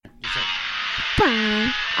Bye.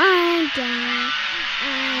 I'm down.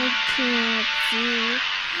 I can't see.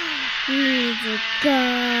 Music go.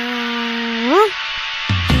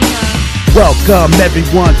 Welcome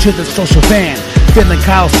everyone to the social van. Feeling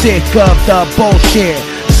Kyle sick of the bullshit.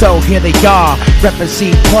 So here they are, reppin'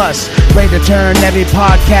 C+, ready to turn every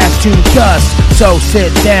podcast to dust. So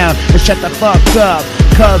sit down and shut the fuck up,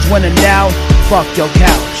 cause when in doubt, fuck your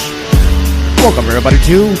couch. Welcome everybody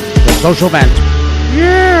to the social vent.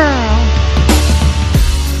 Yeah.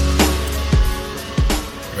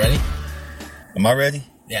 Ready? Am I ready?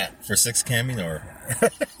 Yeah. For 6 camming or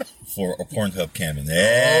for a Pornhub camming?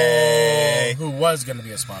 Hey! Who was going to be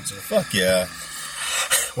a sponsor? Fuck yeah.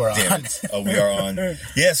 We're Damn on. it. Oh, we are on.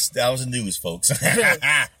 Yes, that was the news, folks.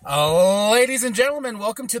 Ladies and gentlemen,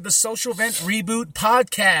 welcome to the Social Vent Reboot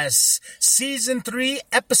Podcast, Season 3,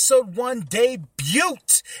 Episode 1 debut.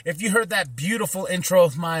 If you heard that beautiful intro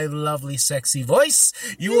of my lovely, sexy voice,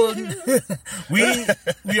 you will. we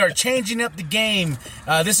are changing up the game.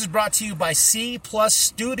 This is brought to you by C Plus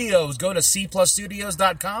Studios. Go to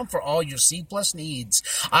cplusstudios.com for all your C Plus needs.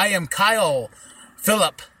 I am Kyle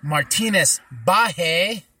Philip Martinez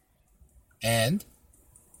Baje, and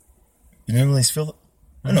You didn't release Philip?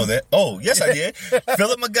 I know that. Oh, yes, I did.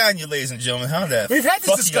 Philip Magana, ladies and gentlemen. How that? We've had this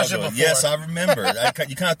fuck discussion y'all doing? before. Yes, I remember.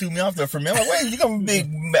 You kind of threw me off there for a minute. I'm like, wait, you got a big.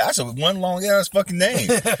 That's a one long ass fucking name.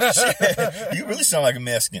 Shit. You really sound like a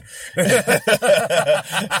Mexican. Oops,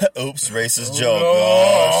 racist joke.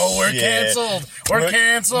 Oh, we're shit. canceled. We're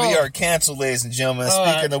canceled. We are canceled, ladies and gentlemen.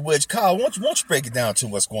 Speaking of which, Kyle, why don't you break it down to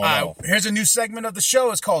what's going on? Here's a new segment of the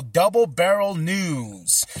show. It's called Double Barrel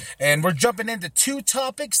News. And we're jumping into 2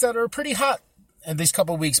 topics that are pretty hot in these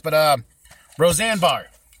couple of weeks. But Roseanne Barr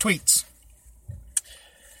tweets.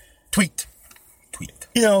 Tweet.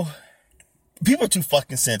 You know, people are too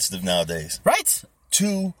fucking sensitive nowadays. Right?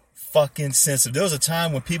 Too fucking sensitive. There was a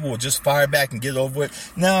time when people would just fire back and get it over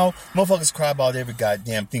with. Now, motherfuckers cry about every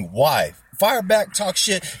goddamn thing. Why? Fire back, talk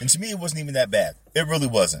shit, and to me, it wasn't even that bad. It really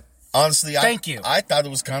wasn't. Honestly, Thank you. I thought it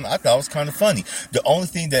was kind of funny. The only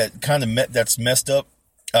thing that kind of that's messed up.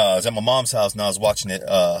 I was at my mom's house and I was watching it.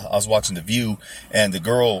 I was watching The View, and the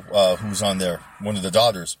girl who was on there, one of the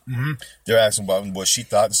daughters, they're asking about what she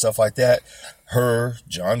thought and stuff like that. Her,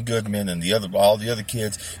 John Goodman, and all the other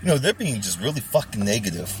kids, you know, they're being just really fucking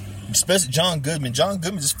negative. Especially John Goodman. John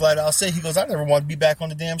Goodman just flat out said, he goes, I never wanted to be back on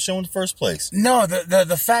the damn show in the first place. No,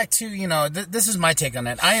 the fact too, you know, this is my take on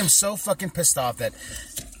that. I am so fucking pissed off that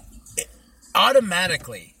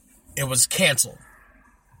automatically it was canceled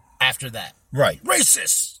after that. Right.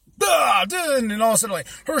 Racist. And all of a sudden, like,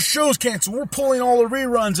 her show's canceled. We're pulling all the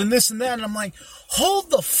reruns and this and that. And I'm like,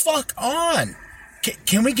 hold the fuck on.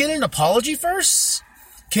 Can we get an apology first?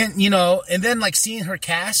 And then like seeing her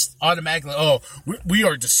cast automatically, we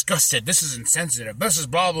are disgusted. This is insensitive. This is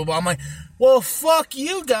blah, blah, blah. I'm like, well, fuck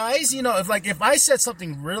you guys. You know, if I said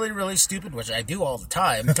something really, really stupid, which I do all the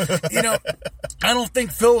time, you know, I don't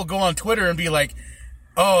think Phil will go on Twitter and be like,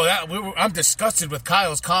 I'm disgusted with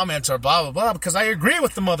Kyle's comments or blah, blah, blah, because I agree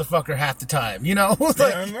with the motherfucker half the time, you know?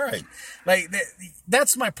 Yeah, I'm right. Like,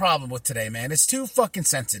 that's my problem with today, man. It's too fucking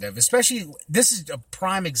sensitive, especially, this is a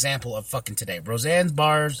prime example of fucking today. Roseanne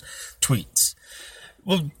Barr's tweets.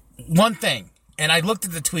 Well, one thing, and I looked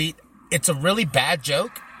at the tweet, it's a really bad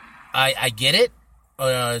joke. I get it.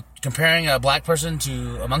 Comparing a black person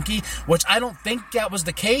to a monkey, which I don't think that was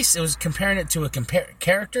the case. It was comparing it to a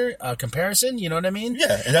comparison. You know what I mean?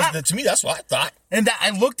 Yeah, and to me, that's what I thought. And I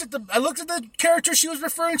looked at the character she was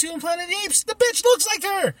referring to in Planet of the Apes. The bitch looks like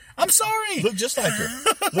her. I'm sorry. Look just like her.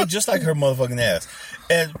 Look just like her motherfucking ass.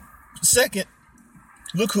 And second,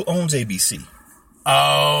 look who owns ABC.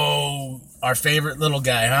 Oh, our favorite little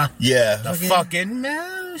guy, huh? Yeah. The fucking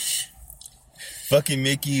mouse. Fucking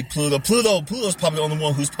Mickey, Pluto's probably the only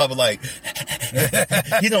one who's probably like,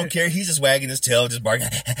 he don't care. He's just wagging his tail, just barking.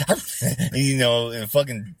 You know, and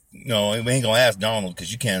fucking, we ain't gonna ask Donald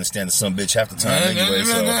because you can't understand the son bitch half the time anyway.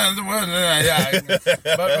 So.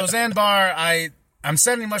 But Roseanne Barr, I'm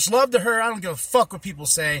sending much love to her. I don't give a fuck what people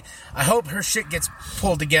say. I hope her shit gets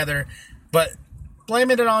pulled together. But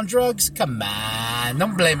blaming it on drugs? Come on.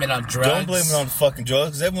 Don't blame it on drugs. Don't blame it on the fucking drugs,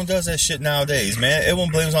 because everyone does that shit nowadays, man.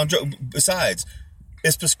 Everyone blames it on drugs. Besides,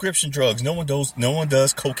 it's prescription drugs. No one does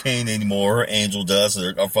cocaine anymore, or Angel does,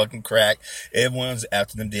 or fucking crack. Everyone's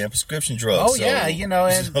after them damn prescription drugs. Oh, so, yeah,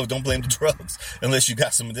 and... So don't blame the drugs, unless you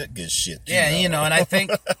got some of that good shit. And I think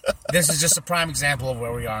this is just a prime example of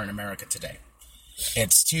where we are in America today.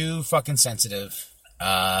 It's too fucking sensitive.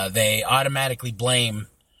 They automatically blame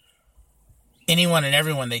anyone and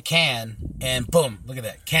everyone they can, and boom, look at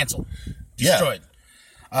that, canceled, destroyed.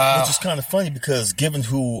 Which is kind of funny because given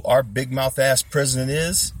who our big mouth ass president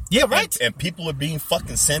is, Yeah, right. and people are being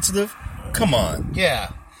fucking sensitive. Come on.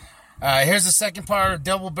 Yeah. Here's the second part of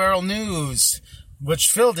Double Barrel News, which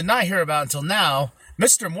Phil did not hear about until now.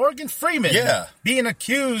 Mr. Morgan Freeman being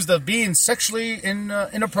accused of being sexually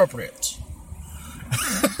inappropriate.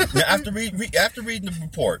 Now, after reading the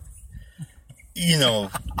report, you know,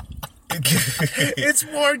 it's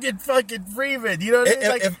Morgan fucking Freeman. You know what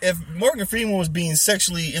I mean? If Morgan Freeman was being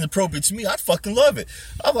sexually inappropriate to me, I'd fucking love it.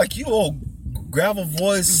 I'm like, you old gravel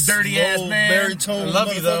voice, dirty ass man, baritone, I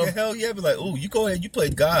love you though. Hell yeah, be like, oh, you go ahead, you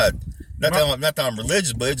played God. Not that I'm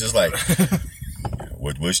religious, but it's just like,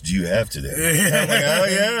 what wish do you have today? I'm like, oh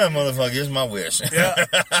yeah, motherfucker, here's my wish. Yeah.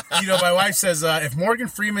 You know, my wife says if Morgan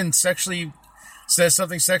Freeman says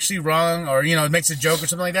something sexually wrong, or you know, makes a joke or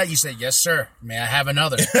something like that, you say, "Yes, sir. May I have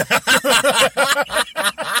another?"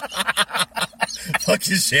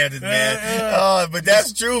 Fucking Shannon, man. But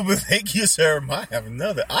that's true. But thank you, sir. May I have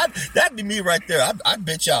another? That'd be me right there. I'd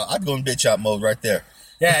bitch out. I'd go in bitch out mode right there.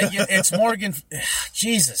 Yeah, it's Morgan.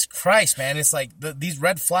 Jesus Christ, man. It's like these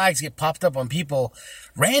red flags get popped up on people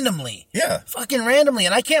randomly. Yeah. Fucking randomly.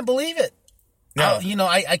 And I can't believe it. No.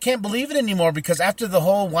 I can't believe it anymore because after the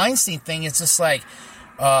whole Weinstein thing, it's just like,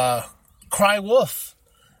 cry wolf.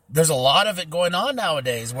 There's a lot of it going on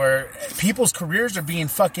nowadays where people's careers are being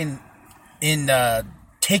fucking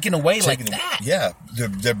taken away like that. Yeah,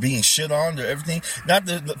 they're being shit on. They're everything. Not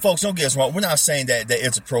the folks. Don't get us wrong. We're not saying that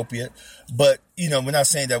it's appropriate, but you know, we're not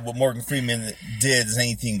saying that what Morgan Freeman did is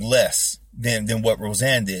anything less than what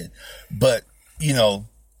Roseanne did. But you know,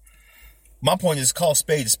 my point is, call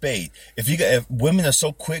spade a spade. If women are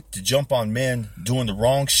so quick to jump on men doing the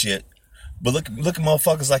wrong shit. But look at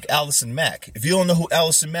motherfuckers like Allison Mack. If you don't know who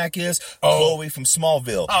Allison Mack is, Chloe from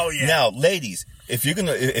Smallville. Oh yeah. Now, ladies, if you're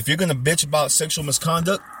gonna bitch about sexual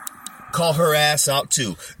misconduct, call her ass out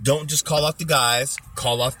too. Don't just call out the guys,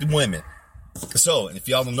 call out the women. So, if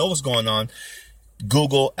y'all don't know what's going on,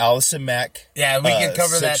 Google Allison Mack. Yeah, we can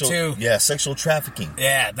cover that too. Yeah, sexual trafficking.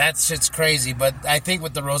 Yeah, that shit's crazy. But I think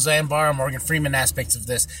with the Roseanne Barr and Morgan Freeman aspects of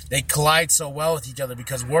this, they collide so well with each other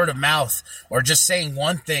because word of mouth or just saying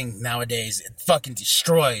one thing nowadays, it fucking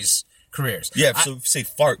destroys careers. Yeah, so if you say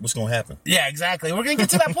fart, what's going to happen? Yeah, exactly. We're going to get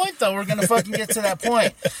to that point, though. We're going to fucking get to that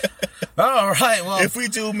point. All right, well. If we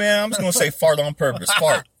do, man, I'm just going to say fart on purpose.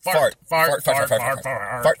 Fart. All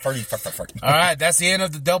right, that's the end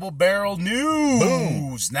of the Double Barrel News.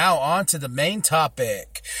 Boom. Now on to the main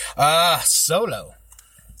topic. Solo.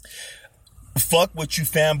 Fuck what you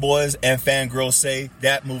fanboys and fangirls say.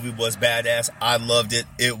 That movie was badass. I loved it.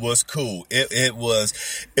 It was cool. It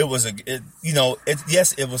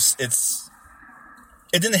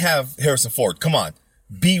didn't have Harrison Ford. Come on.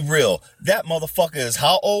 Be real. That motherfucker is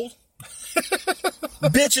how old?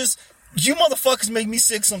 Bitches. You motherfuckers make me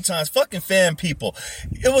sick sometimes. Fucking fan people.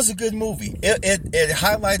 It was a good movie. It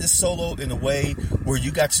highlighted Solo in a way where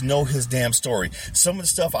you got to know his damn story. Some of the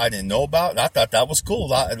stuff I didn't know about, I thought that was cool.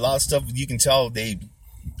 A lot of stuff you can tell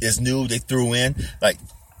is new. They threw in. Like,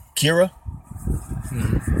 Kira.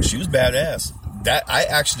 She was badass. That I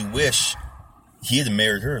actually wish he had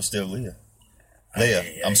married her instead of Leia.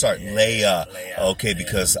 Leia. Okay,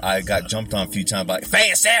 because I got jumped on a few times by,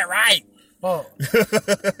 Faye, say it right. Well,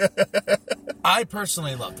 I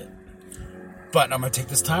personally loved it, but I'm going to take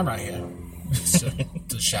this time right here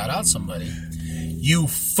to shout out somebody. You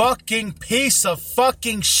fucking piece of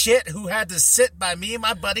fucking shit who had to sit by me and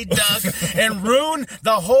my buddy Doug and ruin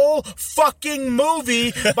the whole fucking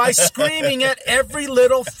movie by screaming at every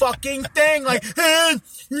little fucking thing like, you.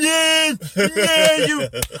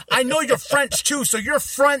 I know you're French too, so your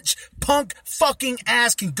French punk fucking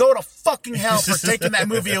ass can go to fucking hell for taking that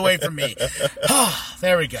movie away from me.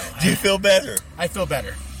 There we go. Do you feel better? I feel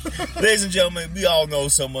better. Ladies and gentlemen, we all know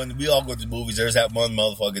someone. We all go to the movies. There's that one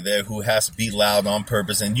motherfucker there who has to be loud on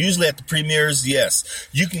purpose. And usually at the premieres, yes,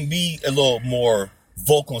 you can be a little more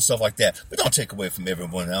vocal and stuff like that. But don't take away from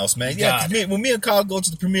everyone else, man. Yeah, when me and Kyle go to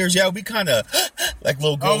the premieres, yeah, we kind of like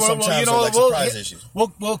little girls sometimes or like surprise issues.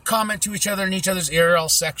 We'll comment to each other in each other's ear, all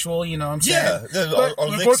sexual, you know what I'm saying? Yeah, or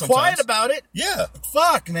we're quiet about it. Yeah.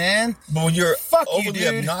 Fuck, man. But when you're overly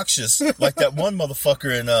obnoxious, like that one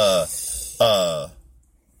motherfucker in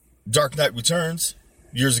Dark Knight Returns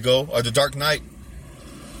years ago, or The Dark Knight.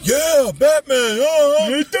 Yeah, Batman.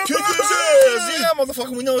 Kick his ass. Yeah,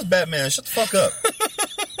 motherfucker, we know it's Batman. Shut the fuck up.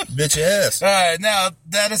 Bitch ass. All right, now,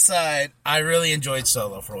 that aside, I really enjoyed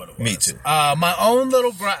Solo for what it was. Me too. My own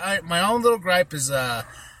little gripe is I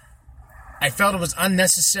felt it was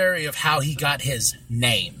unnecessary of how he got his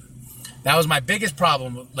name. That was my biggest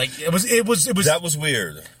problem. Like, it was. That was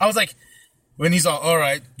weird. I was like, when he's all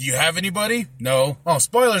right, do you have anybody? No. Oh,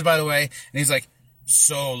 spoilers, by the way. And he's like,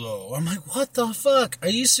 Solo. I'm like, what the fuck? Are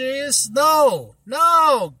you serious? No.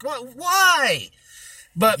 Why?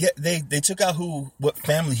 But yeah, they took out what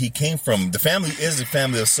family he came from. The family is a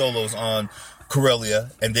family of Solos on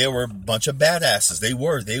Corellia, and they were a bunch of badasses. They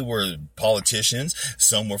were politicians.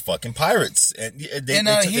 Some were fucking pirates, and they took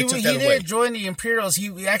that he away. didn't join the Imperials.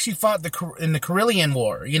 He actually fought in the Corellian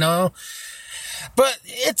War, you know. But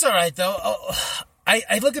it's all right though.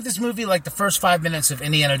 I look at this movie like the first 5 minutes of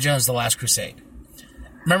Indiana Jones: The Last Crusade.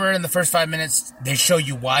 Remember, in the first 5 minutes, they show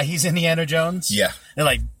you why he's Indiana Jones. Yeah, they're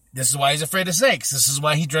like, this is why he's afraid of snakes. This is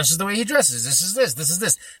why he dresses the way he dresses. This is this. This is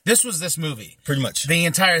this. This was this movie. Pretty much. The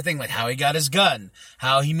entire thing, like how he got his gun,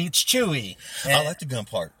 how he meets Chewie. I like the gun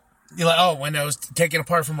part. You're like, when it was taken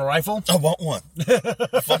apart from a rifle? I want one.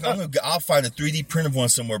 Fuck, I'll find a 3D print of one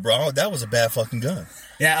somewhere, bro. That was a bad fucking gun.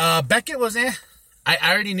 Yeah, Beckett was I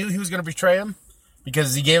already knew he was going to betray him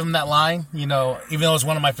because he gave him that line, you know, even though it's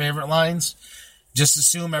one of my favorite lines. Just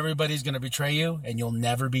assume everybody's going to betray you, and you'll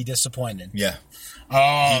never be disappointed. Yeah.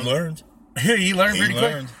 He learned. He learned pretty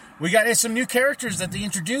quick. We got some new characters that they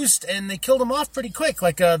introduced, and they killed him off pretty quick,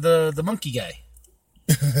 like the monkey guy.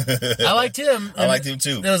 I liked him. I liked him,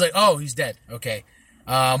 too. It was like, he's dead. Okay.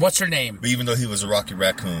 What's her name? But even though he was a Rocky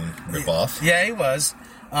Raccoon ripoff. Yeah, he was.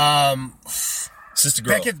 Sister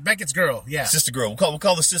Girl. Beckett's girl, yeah. Sister Girl. We'll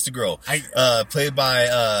call the Sister Girl. Played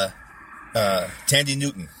by Tandy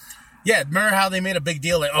Newton. Yeah, remember how they made a big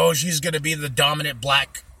deal like, she's going to be the dominant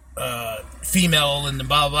black female and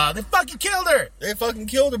blah, blah, blah. They fucking killed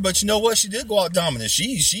her. But you know what? She did go out dominant.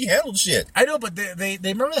 She handled shit. I know, but they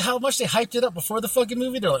remember how much they hyped it up before the fucking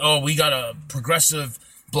movie? They're like, we got a progressive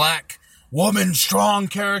black woman, strong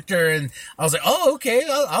character. And I was like, okay,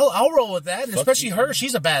 I'll roll with that. And especially her,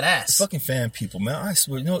 she's a badass. Fucking fan people, man. I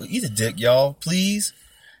swear, eat a dick, y'all, please.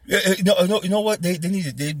 You know what? They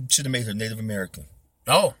should have made her Native American.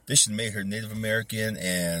 Oh. They should have made her Native American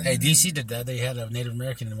and... Hey, DC did that. They had a Native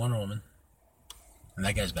American in Wonder Woman. And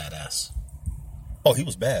that guy's badass. Oh, he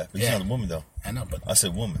was bad. But he's not a woman, though. I know, but... I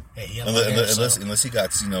said woman. Hey, he had unless he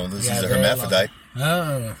got, unless he's a hermaphrodite.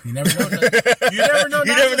 Oh, you never know. You never know nowadays.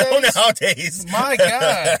 You never know nowadays. My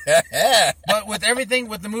God. But with everything,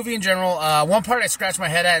 with the movie in general, one part I scratched my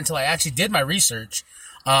head at until I actually did my research.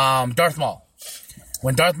 Darth Maul.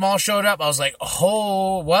 When Darth Maul showed up, I was like,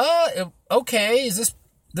 what? Okay,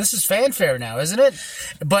 this is fanfare now, isn't it?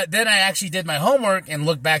 But then I actually did my homework and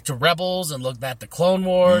looked back to Rebels and looked back to Clone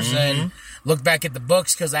Wars and looked back at the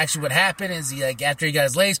books, because actually what happened is after he got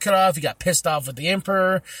his legs cut off, he got pissed off with the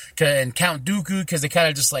Emperor and Count Dooku because they kind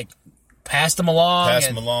of just passed him along.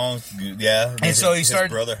 Yeah. And so his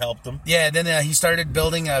brother helped him. Yeah, then he started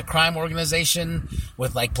building a crime organization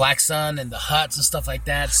with Black Sun and the Hutts and stuff like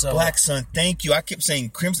that. So Black Sun, thank you. I kept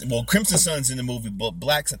saying Crimson. Well, Crimson Sun's in the movie, but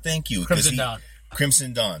Black Sun, thank you. Crimson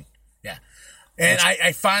Dawn. Yeah. And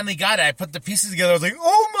I finally got it. I put the pieces together. I was like,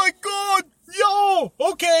 oh my God,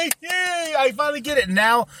 okay, yay, I finally get it. And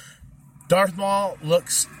now Darth Maul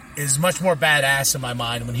is much more badass in my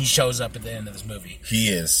mind when he shows up at the end of this movie. He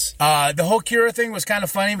is. The whole Kira thing was kind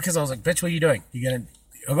of funny because I was like, bitch, what are you doing? You gonna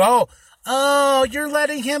you're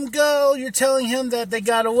letting him go. You're telling him that they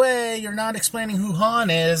got away. You're not explaining who Han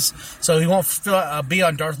is, so he won't be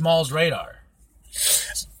on Darth Maul's radar.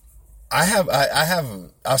 I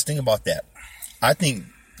was thinking about that. I think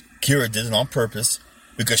Kira did it on purpose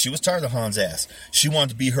because she was tired of Han's ass. She wanted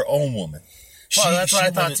to be her own woman. That's what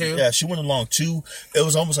I thought too. Yeah, she went along too. It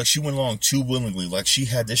was almost like she went along too willingly. Like she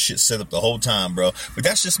had this shit set up the whole time, bro. But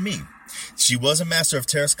that's just me. She was a master of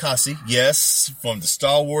Teräs Käsi. Yes, from the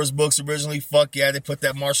Star Wars books originally. Fuck yeah, they put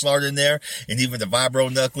that martial art in there. And even the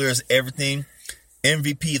vibro-knucklers, everything.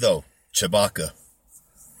 MVP though, Chewbacca.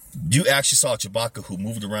 You actually saw Chewbacca who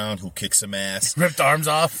moved around, who kicked some ass. Ripped arms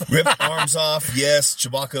off. Yes,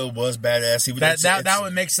 Chewbacca was badass. That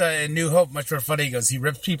one makes A New Hope much more funny. He goes, he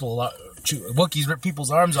ripped people, Wookiees rip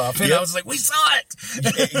people's arms off. And I was like, we saw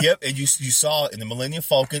it. Yep, and you saw in the Millennium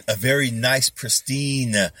Falcon a very nice,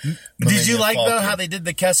 pristine Did you like, though, how they did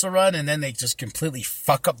the Kessel Run and then they just completely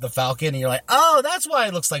fuck up the Falcon and you're like, oh, that's why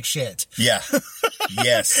it looks like shit. Yeah.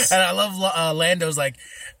 Yes. And I love Lando's like,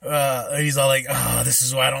 he's all like, oh, this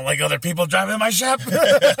is why I don't like other people driving my ship.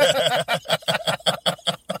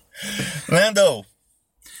 Lando.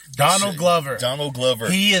 Donald Glover.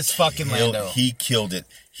 He is fucking Lando. He killed it.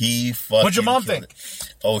 He fucking What'd your mom think?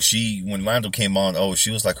 When Lando came on,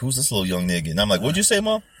 she was like, who's this little young nigga? And I'm like, what'd you say,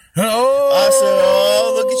 Mom? Oh. I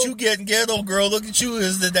said, look at you getting ghetto, girl. Look at you.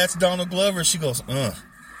 That's Donald Glover. She goes,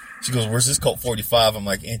 She goes, where's this Colt 45? I'm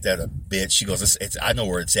like, ain't that a bitch? She goes, I know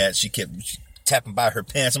where it's at. She kept tapping by her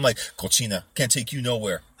pants. I'm like, Cochina, can't take you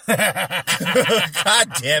nowhere. God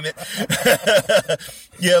damn it.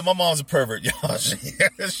 Yeah, my mom's a pervert, y'all. She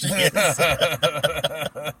is.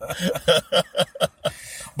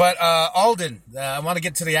 But Alden, I want to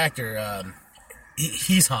get to the actor.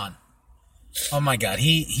 He's Han. Oh my God,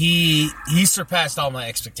 he surpassed all my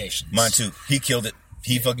expectations. Mine too. He killed it.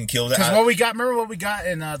 He fucking killed it. Because remember what we got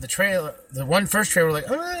in the trailer, the first trailer, like,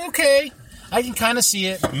 oh, okay, I can kind of see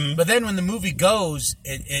it. Mm-hmm. But then when the movie goes,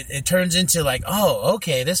 it turns into like, oh,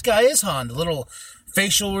 okay, this guy is Han. The little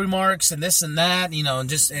facial remarks and this and that, you know,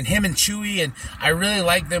 and him and Chewie, and I really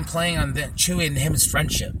like them playing on Chewie and him's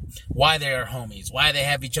friendship, why they are homies, why they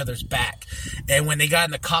have each other's back. And when they got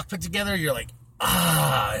in the cockpit together, you're like,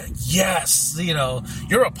 yes, you know,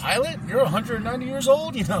 you're a pilot, you're 190 years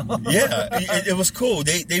old, you know. Yeah, it was cool.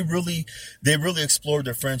 They really explored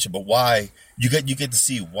their friendship, but why you get to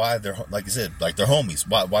see why they're, like I said, like they're homies,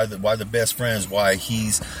 why they're best friends, why he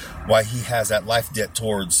has that life debt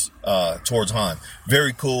towards Han.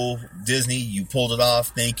 Very cool. Disney, you pulled it off,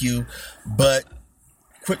 thank you, but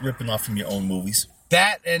quit ripping off from your own movies.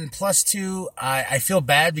 That, and plus two, I feel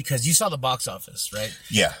bad because you saw the box office, right?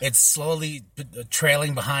 Yeah. It's slowly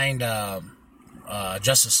trailing behind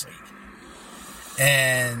Justice League.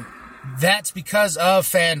 And that's because of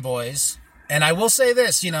fanboys. And I will say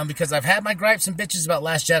this, you know, because I've had my gripes and bitches about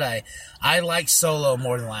Last Jedi, I like Solo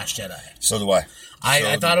more than Last Jedi. So do I.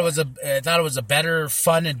 I thought it was a better,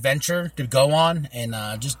 fun adventure to go on and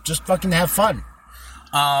just fucking have fun.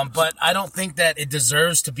 But I don't think that it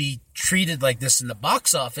deserves to be treated like this in the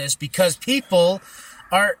box office because people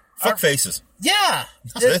are fuck faces. Yeah,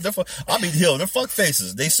 they're fuck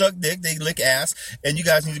faces. They suck dick, they lick ass, and you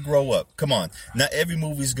guys need to grow up. Come on, not every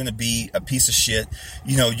movie is gonna be a piece of shit.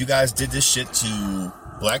 You know, you guys did this shit to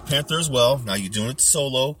Black Panther as well. Now you're doing it to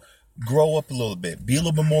Solo. Grow up a little bit. Be a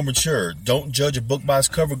little bit more mature. Don't judge a book by its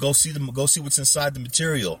cover. Go see what's inside the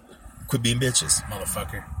material. Quit being bitches.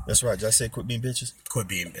 Motherfucker. That's right. Did I say quit being bitches? Quit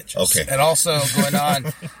being bitches. Okay. And also, going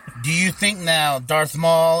on, do you think now Darth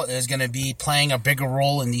Maul is going to be playing a bigger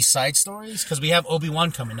role in these side stories? Because we have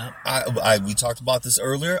Obi-Wan coming up. We talked about this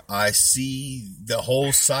earlier. I see the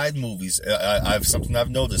whole side movies. Something I've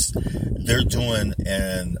noticed. They're doing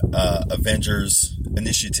an Avengers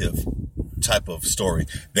Initiative type of story.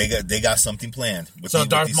 They got something planned. So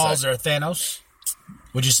Darth Maul's their Thanos,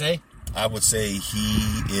 would you say? I would say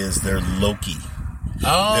he is their Loki.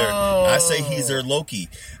 Oh. I say he's their Loki.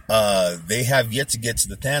 They have yet to get to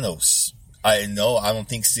the Thanos. I don't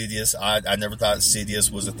think Sidious. I never thought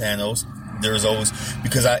Sidious was a Thanos. There's always,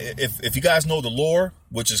 because if you guys know the lore,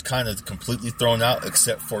 which is kind of completely thrown out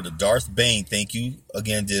except for the Darth Bane. Thank you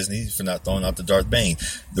again, Disney, for not throwing out the Darth Bane.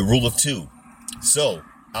 The rule of two. So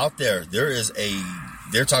out there is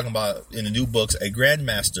they're talking about in the new books a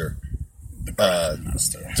Grandmaster.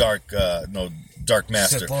 Dark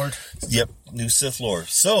Master. Sith Lord. Yep, new Sith Lord.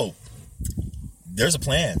 So there's a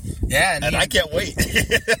plan. Yeah, and I can't wait.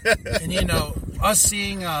 And you know, us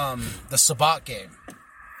seeing the Sabacc game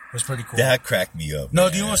was pretty cool. That cracked me up. No,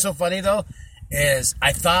 man. do you know what's so funny though? Is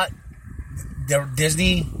I thought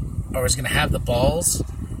Disney was going to have the balls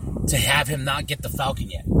to have him not get the Falcon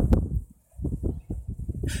yet.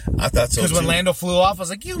 I thought so because when Lando flew off, I was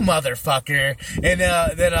like, "You motherfucker!" And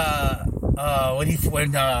then when he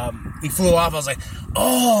flew off, I was like,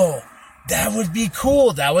 "Oh, that would be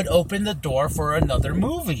cool. That would open the door for another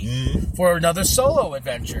movie, for another solo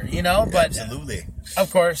adventure." You know, but absolutely,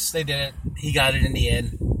 of course, they didn't. He got it in the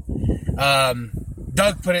end.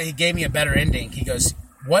 Doug he gave me a better ending. He goes,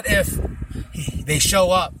 "What if they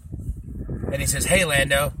show up?" And he says, "Hey,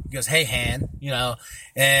 Lando." He goes, "Hey, Han." You know,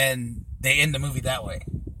 and they end the movie that way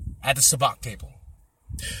at the Sabacc table.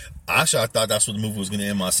 Actually, I thought that's what the movie was going to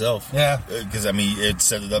end myself. Yeah. Because, I mean, it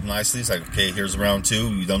set it up nicely. It's like, okay, here's round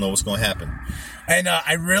two. You don't know what's going to happen. And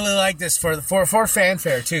I really like this for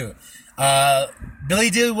fanfare, too.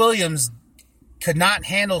 Billy Dee Williams could not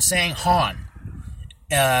handle saying Han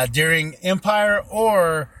during Empire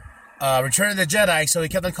or Return of the Jedi, so he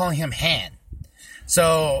kept on calling him Han.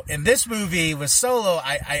 So in this movie with Solo,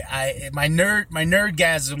 my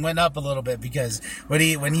nerdgasm went up a little bit because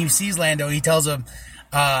when he sees Lando, he tells him,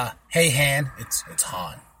 "Hey Han, it's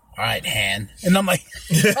Han. All right, Han." And I'm like,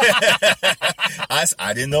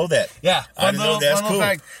 I didn't know that. Yeah, I didn't know that's cool.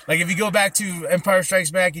 Fact. Like if you go back to Empire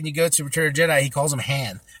Strikes Back and you go to Return of the Jedi, he calls him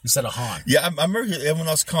Han instead of Han. Yeah, I remember everyone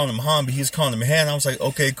else calling him Han, but he was calling him Han. I was like,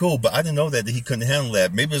 okay, cool, but I didn't know that he couldn't handle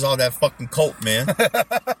that. Maybe it's all that fucking cult, man.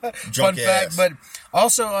 Drunk Fun fact, ass. but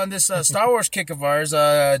also on this Star Wars kick of ours,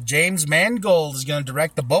 James Mangold is going to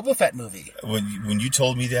direct the Boba Fett movie. When you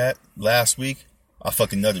told me that last week, I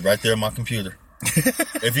fucking nutted right there on my computer.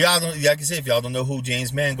 If y'all don't know who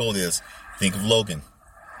James Mangold is, think of Logan.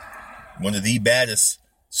 One of the baddest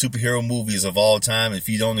superhero movies of all time. If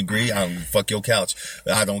you don't agree, I'll fuck your couch.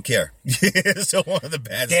 I don't care. So one of the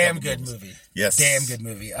baddest. Damn good movie. Yes. Damn good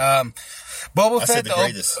movie. Boba I Fett, said the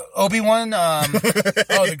greatest. Obi-Wan.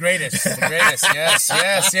 The greatest. The greatest.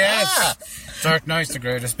 Yes. Dark Knight's the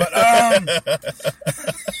greatest. But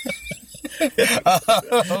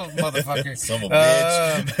motherfucker. Son of a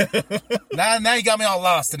bitch. Now you got me all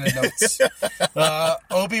lost in the notes.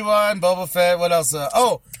 Obi-Wan, Boba Fett. What else?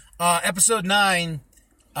 Episode 9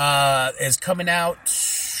 is coming out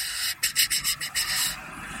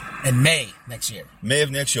in May next year. May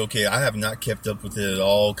of next year. Okay, I have not kept up with it at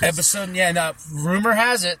all. Rumor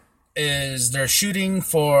has it is they're shooting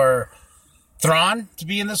for Thrawn to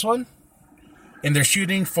be in this one, and they're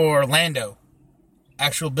shooting for Lando,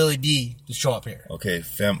 actual Billy D, to show up here. Okay,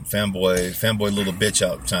 fanboy little bitch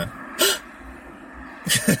out time.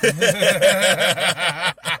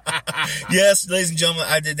 Yes, ladies and gentlemen,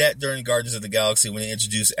 I did that during Guardians of the Galaxy when they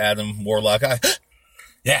introduced Adam Warlock.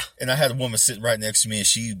 Yeah. And I had a woman sitting right next to me, and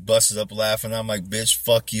she busted up laughing. I'm like, bitch,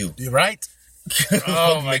 fuck you. You right?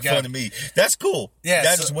 Oh, my Make God. fun of me. That's cool. Yeah,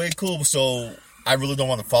 that is way cool. So I really don't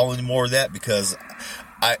want to follow any more of that because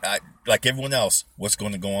I like everyone else, what's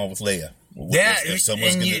going to go on with Leia? If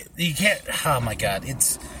someone's and gonna, you can't. Oh, my God.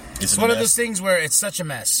 It's it one a of mess? those things where it's such a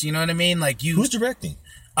mess. You know what I mean? Like Who's directing?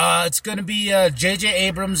 It's going to be J.J.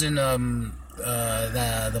 Abrams and the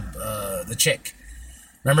chick.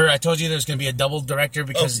 Remember, I told you there's going to be a double director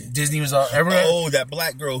because Disney was all... that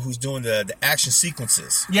black girl who's doing the action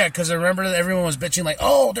sequences. Yeah, because I remember that everyone was bitching like,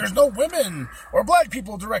 oh, there's no women or black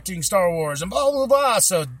people directing Star Wars and blah, blah, blah.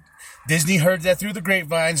 So Disney heard that through the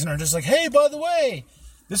grapevines and are just like, hey, by the way,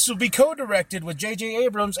 this will be co-directed with J.J.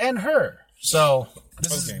 Abrams and her. So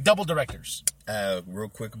this is double directors. Real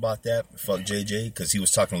quick about that, fuck JJ, because he was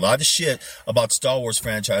talking a lot of shit about the Star Wars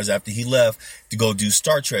franchise after he left to go do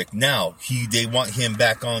Star Trek. Now they want him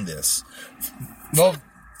back on this. Well,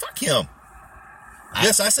 fuck him.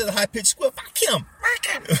 Yes, I said a high pitched squeal. Fuck him.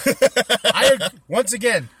 I once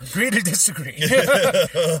again agree to disagree.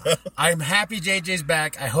 I'm happy JJ's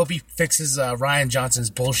back. I hope he fixes Rian Johnson's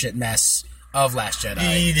bullshit mess of Last Jedi.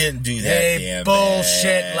 He didn't do that damn bullshit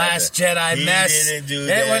bad. Last Jedi mess. He didn't do it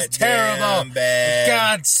that was terrible. damn bad.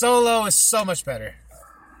 God, Solo is so much better.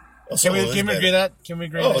 Can we agree that? Can we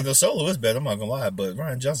agree? Oh, the Solo is better. I'm not gonna lie, but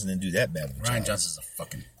Rian Johnson didn't do that bad. Of a Rian job. Johnson's a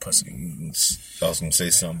fucking pussy. I was gonna say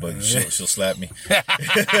something, but she'll slap me.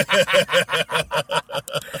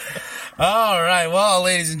 All right, well,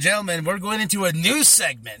 ladies and gentlemen, we're going into a new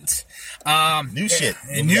segment. New shit.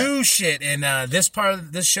 New shit. And this part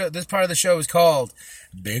of the show is called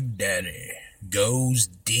Big Daddy Goes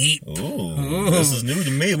Deep. Ooh, this is new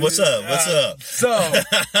to me. What's up? So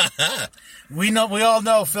we all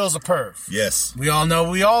know Phil's a perv. Yes. We all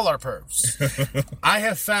know we all are pervs. I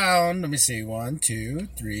have found, let me see, 1, 2,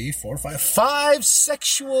 3, 4, 5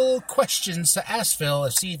 sexual questions to ask Phil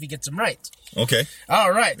and see if he gets them right. Okay.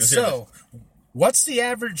 All right. So, what's the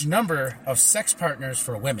average number of sex partners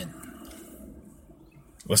for women?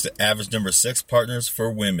 What's the average number of sex partners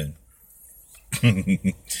for women?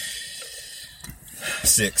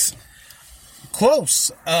 6.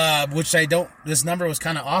 Close. Which I don't. This number was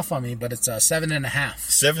kind of off on me, but it's 7.5.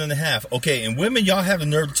 7.5. Okay, and women, y'all have the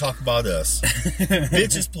nerve to talk about us.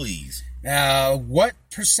 Bitches, please. What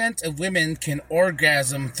 % of women can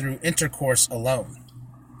orgasm through intercourse alone?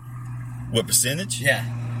 What percentage? Yeah.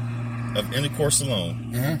 Of intercourse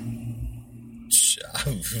alone? Mm-hmm.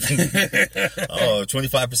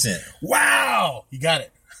 25%. Wow! You got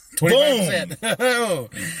it. 25%.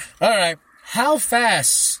 All right. How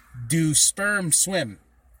fast do sperm swim?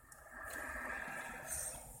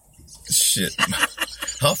 Shit.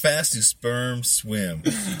 How fast do sperm swim?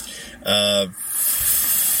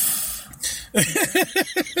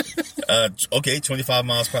 Okay, 25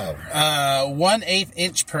 miles per hour. 1/8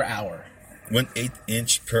 inch per hour. 1/8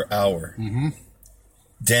 inch per hour. Mm-hmm.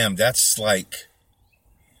 Damn, that's like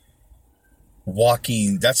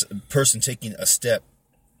walking. That's a person taking a step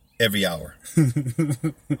every hour.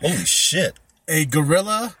 Holy shit. A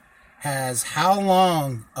gorilla has how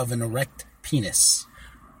long of an erect penis?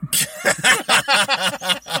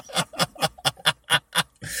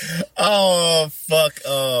 Oh, fuck.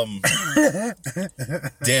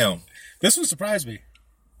 Damn. This one surprised me.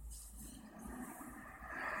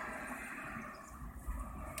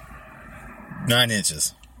 Nine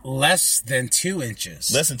inches. Less than 2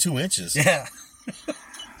 inches. Less than 2 inches? Yeah.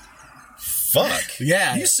 Fuck.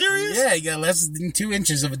 Yeah. Are you serious? Yeah, you got less than 2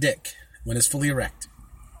 inches of a dick when it's fully erect.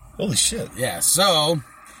 Holy shit. Yeah, so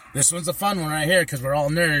this one's a fun one right here because we're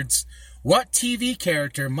all nerds. What TV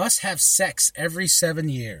character must have sex every 7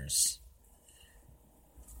 years?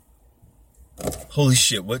 Holy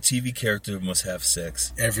shit, what TV character must have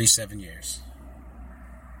sex? Every 7 years.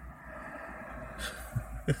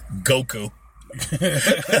 Goku.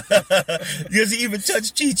 Does he even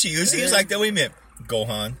touch Chi-Chi? It seems like that. Wait a minute.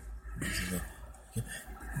 Gohan.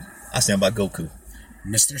 I stand by Goku.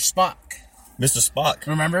 Mr. Spock. Mr. Spock.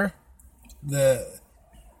 Remember? The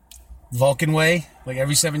Vulcan way? Like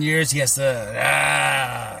every 7 years he has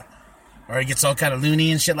to... or he gets all kind of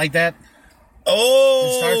loony and shit like that.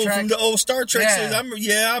 Oh, Star Trek? from the old Star Trek series. I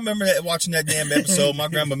remember that, watching that damn episode. My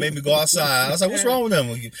grandma made me go outside. I was like, what's wrong with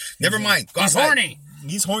him? Never mind. Go He's outside. horny.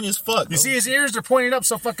 He's horny as fuck. You see his ears are pointing up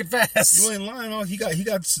so fucking fast. You ain't lying. Oh, he got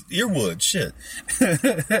earwood. Shit.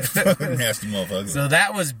 Nasty motherfucker. So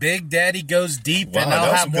that was Big Daddy Goes Deep. Wow, And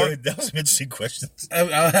I'll have more. That was some interesting questions.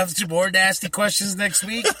 I'll have some more nasty questions next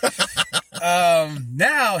week.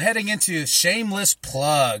 Now, heading into shameless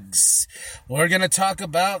plugs. We're going to talk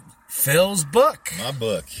about Phil's book. My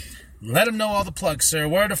book. Let him know all the plugs, sir.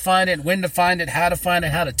 Where to find it, when to find it, how to find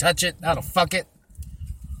it, how to touch it, how to fuck it.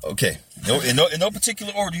 Okay. In no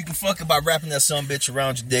particular order. You can fuck it by wrapping that sumbitch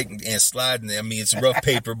around your dick and sliding it. I mean, it's rough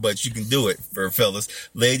paper, but you can do it for fellas.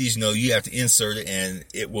 Ladies, you have to insert it, and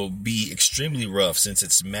it will be extremely rough since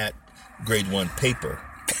it's matte grade 1 paper,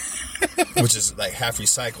 which is like half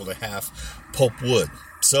recycled and half pulp wood.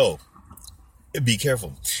 So, be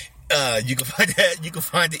careful. You can find that. You can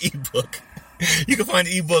find the ebook. You can find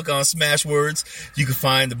the ebook on Smashwords. You can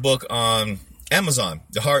find the book on Amazon.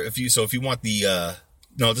 If you want the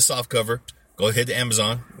soft cover, go ahead to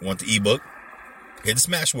Amazon. You want the ebook, hit the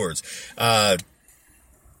Smashwords.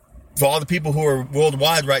 For all the people who are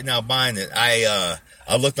worldwide right now buying it, I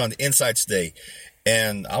looked on the insights today,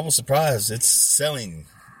 and I was surprised. It's selling.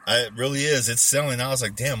 It really is. It's selling. I was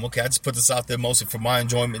like, damn, okay, I just put this out there mostly for my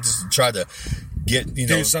enjoyment, just to try to get,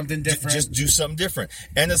 do something different. Just do something different.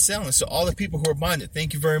 And it's selling. So all the people who are buying it,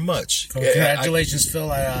 thank you very much. Congratulations,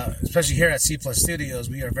 Phil. Especially here at C Plus Studios,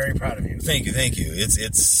 we are very proud of you. Thank you.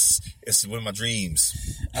 It's one of my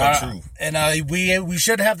dreams come true. And we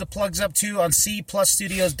should have the plugs up too on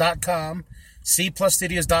cplusstudios.com.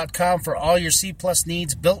 cplusstudios.com for all your C Plus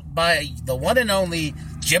needs, built by the one and only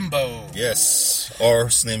Jimbo. Yes,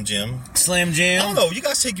 or Slim Jim. Slim Jim. I don't know. You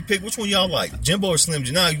guys take your pick. Which one y'all like, Jimbo or Slim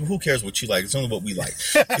Jim? Nah, who cares what you like? It's only what we like.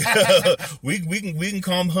 we can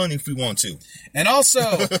call him Honey if we want to. And also,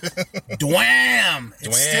 Dwam.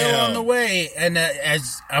 It's still on the way. And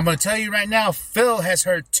as I'm going to tell you right now, Phil has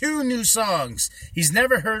heard 2 new songs he's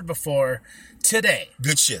never heard before today.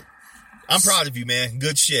 Good shit. I'm proud of you, man.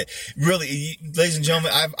 Good shit. Really, ladies and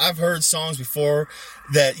gentlemen, I've heard songs before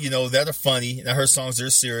that, that are funny. And I heard songs that are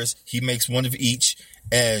serious. He makes one of each.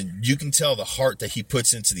 And you can tell the heart that he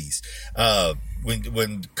puts into these.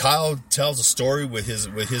 When Kyle tells a story with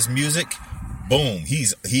his music, boom, he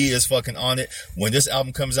is fucking on it. When this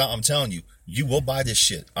album comes out, I'm telling you, you will buy this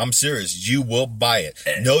shit. I'm serious. You will buy it.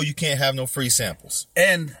 No, you can't have no free samples.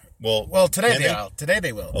 And... Well, today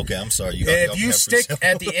they will. Okay, I'm sorry. If you stick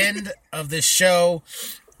at the end of this show,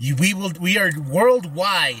 we are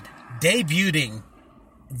worldwide debuting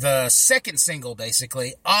the second single,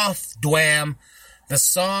 basically, off Dwam. The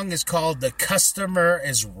song is called "The Customer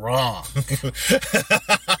Is Wrong."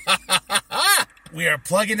 We are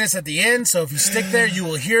plugging this at the end, so if you stick there, you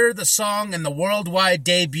will hear the song and the worldwide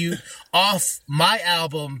debut off my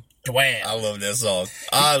album, Dwam. I love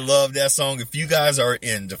that song. If you guys are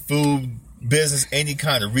in the food business, any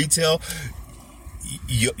kind of retail,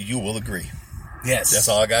 you will agree. Yes. That's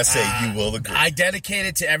all I gotta say. You will agree. I dedicate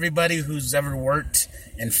it to everybody who's ever worked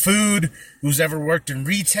in food, who's ever worked in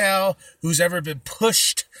retail, who's ever been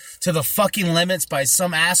pushed to the fucking limits by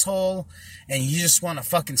some asshole, and you just want to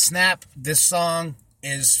fucking snap. This song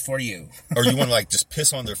is for you. Or you want to just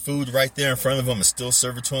piss on their food right there in front of them and still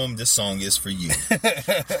serve it to them. This song is for you.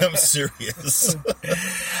 I'm serious.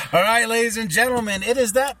 All right, ladies and gentlemen, it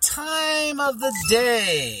is that time of the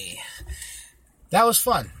day. That was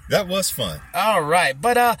fun. All right,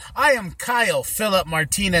 but I am Kyle Philip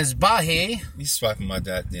Martinez Bahe. You swiping my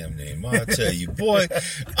goddamn name. I tell you, boy.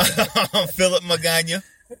 I'm Philip Magana.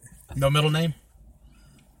 No middle name?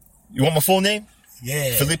 You want my full name?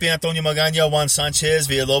 Yeah. Felipe Antonio Magana, Juan Sanchez,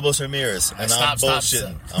 Villalobos Ramirez. And I'm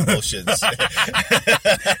bullshitting. I'm bullshitting.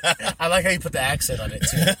 I like how you put the accent on it,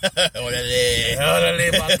 too.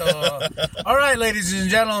 Orale, pato. All right, ladies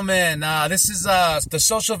and gentlemen. This is the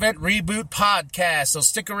Social Vent Reboot Podcast. So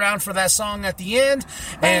stick around for that song at the end.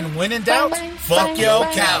 And when in doubt, fuck your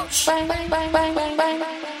couch. There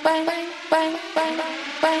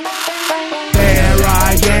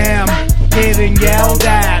I am, getting yelled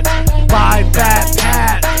at by Fat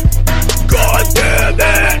Pat. God damn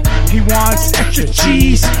it! He wants extra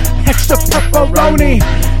cheese, extra pepperoni,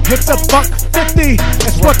 It's $1.50,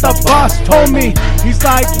 that's what the boss told me. He's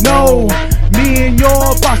like, no, me and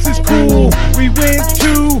your boss is cool. We went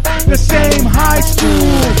to the same high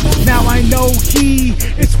school. Now I know he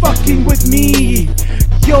is fucking with me.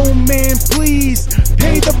 Yo man, please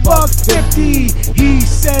pay the $1.50. He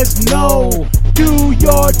says no, do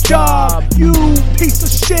your job, you piece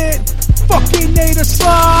of shit. Fucking ate a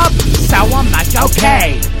slob. So I'm like,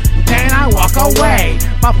 okay. Then I walk away.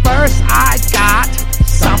 But first I got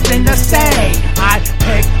something to say. I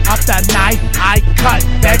pick up the knife I cut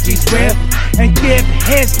veggies with and give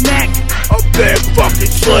his neck a big fucking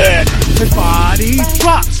slit. His body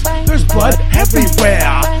drops, there's blood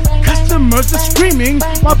everywhere. Customers are screaming,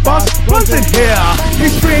 my boss runs in here. He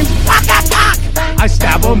screams, fuck, fuck, fuck. I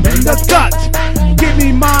stab him in the gut. Give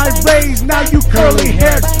me my raise, now you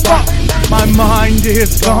curly-haired fuck. My mind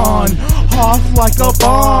is gone, off like a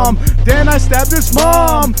bomb. Then I stabbed his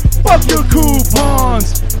mom. Fuck your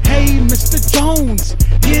coupons. Hey, Mr. Jones,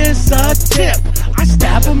 here's a tip. I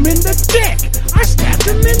stab him in the dick. I stabbed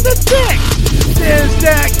him in the dick. There's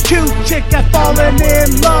that cute chick I've fallen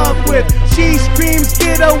in love with. She screams,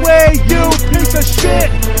 get away, you piece of shit.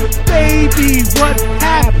 Baby, what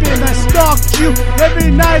happened? I stalked you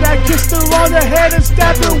every night. I kissed her on the head and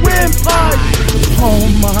stabbed her windpipe. Oh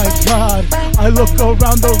my God, I look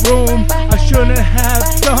around the room. I shouldn't have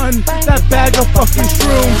done that bag of fucking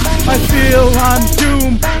shrooms. I feel I'm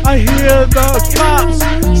doomed. I hear the cops,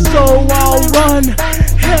 so I'll run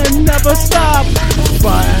and never stop.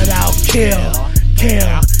 But I'll kill, but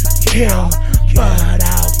I'll kill, but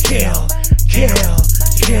I'll kill,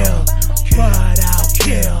 but I'll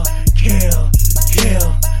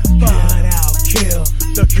kill.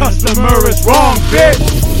 The customer is wrong, bitch.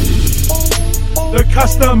 The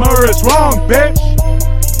customer is wrong, bitch.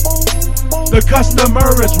 The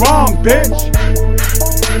customer is wrong, bitch.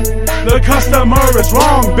 The customer is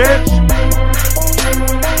wrong, bitch.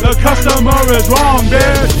 The customer is wrong,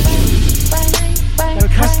 bitch. The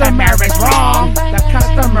customer is wrong. The